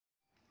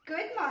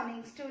Good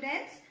morning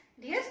students.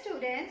 Dear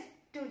students,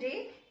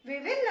 today we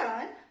will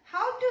learn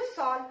how to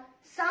solve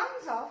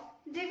sums of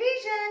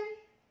division.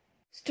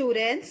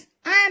 Students,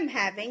 I am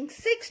having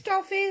 6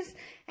 toffees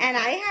and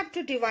I have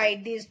to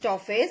divide these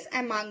toffees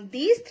among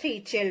these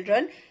 3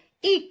 children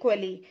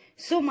equally.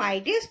 So my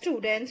dear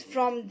students,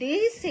 from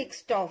these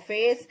 6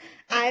 toffees,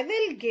 I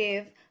will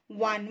give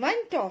one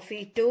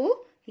toffee to,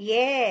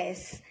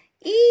 yes,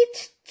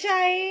 each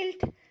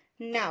child.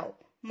 Now,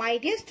 my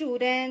dear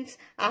students,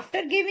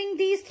 after giving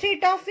these 3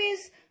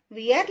 toffees,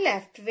 we are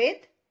left with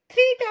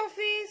 3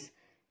 toffees.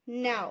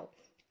 Now,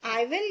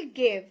 I will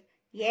give,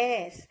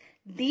 yes,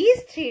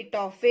 these 3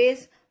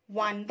 toffees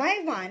one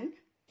by one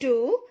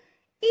to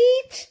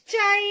each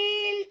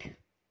child.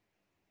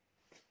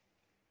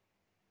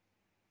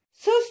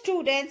 So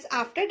students,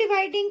 after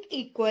dividing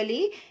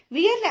equally,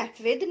 we are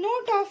left with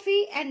no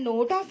toffee, and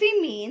no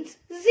toffee means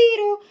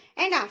 0.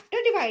 And after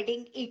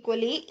dividing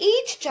equally,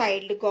 each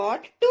child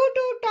got 2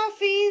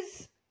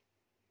 toffees.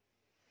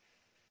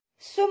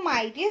 So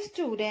my dear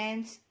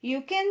students,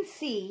 you can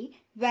see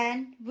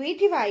when we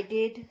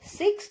divided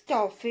 6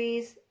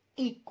 toffees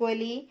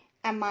equally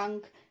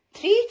among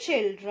 3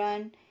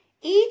 children,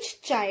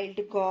 each child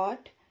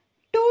got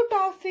 2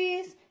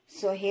 toffees.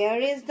 So here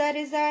is the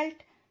result.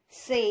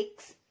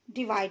 6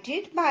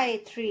 divided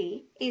by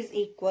 3 is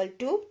equal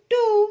to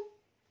 2.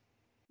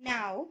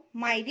 Now,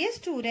 my dear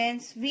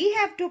students, we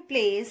have to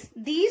place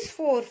these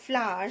 4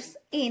 flowers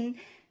in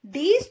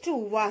these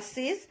 2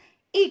 vases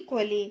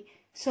equally.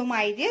 So,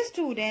 my dear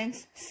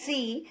students,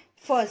 see,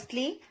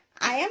 firstly,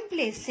 I am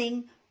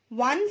placing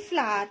 1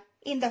 flower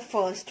in the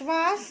first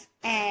vase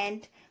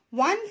and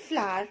 1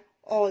 flower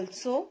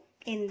also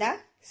in the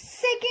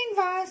second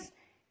vase.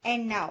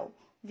 And now,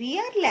 we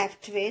are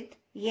left with,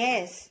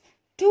 yes,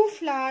 2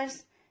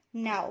 flowers.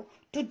 Now,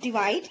 to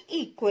divide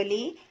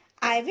equally,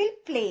 I will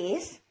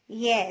place,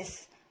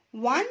 yes,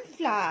 1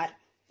 flower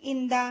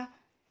in the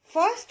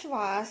first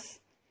vase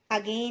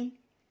again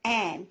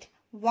and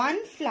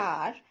 1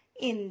 flower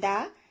in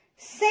the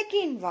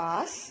second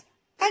vase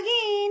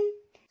again.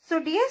 So,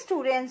 dear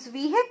students,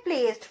 we have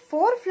placed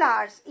 4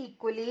 flowers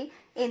equally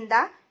in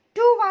the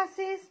 2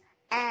 vases,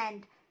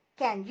 and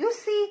can you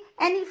see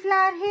any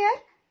flower here?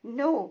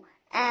 No.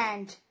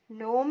 And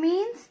no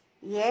means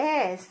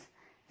yes,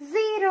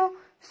 0.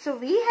 So,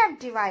 we have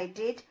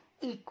divided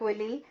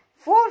equally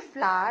 4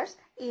 flowers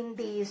in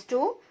these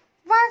 2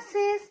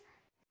 vases.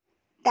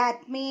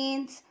 That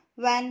means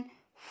when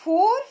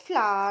 4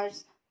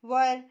 flowers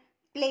were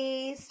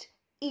placed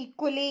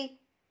equally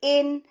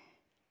in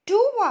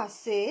 2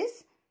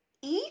 vases,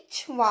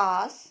 each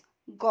vase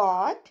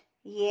got,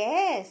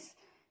 yes,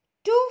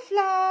 2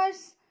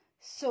 flowers.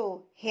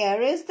 So,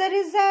 here is the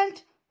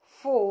result.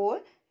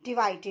 4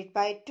 divided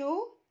by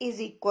 2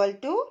 is equal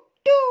to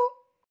 2.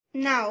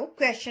 Now,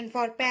 question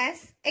for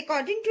PAS.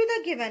 According to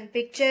the given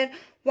picture,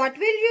 what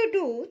will you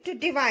do to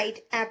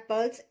divide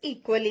apples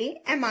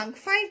equally among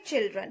 5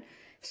 children?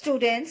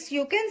 Students,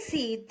 you can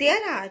see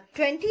there are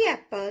 20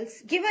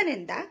 apples given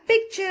in the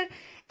picture.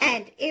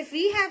 And if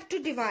we have to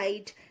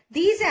divide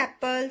these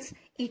apples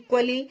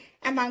equally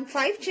among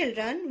 5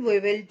 children, we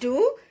will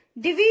do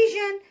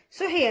division.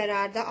 So, here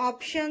are the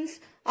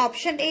options.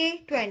 Option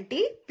A,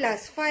 20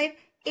 plus 5.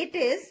 It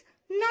is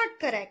not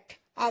correct.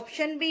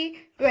 Option B,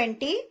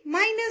 20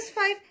 minus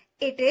 5.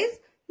 It is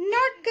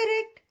not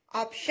correct.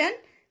 Option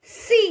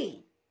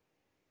C,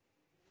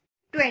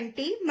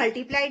 20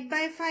 multiplied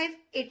by 5.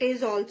 It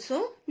is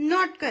also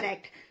not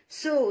correct.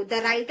 So,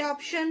 the right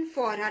option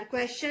for our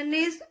question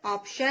is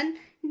option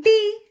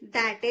D.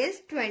 That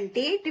is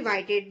 20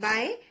 divided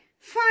by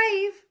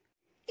 5.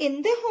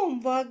 In the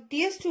homework,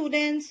 dear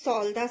students,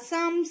 solve the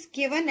sums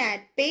given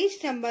at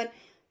page number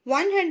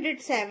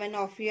 107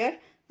 of your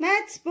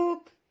maths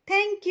book.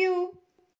 Thank you.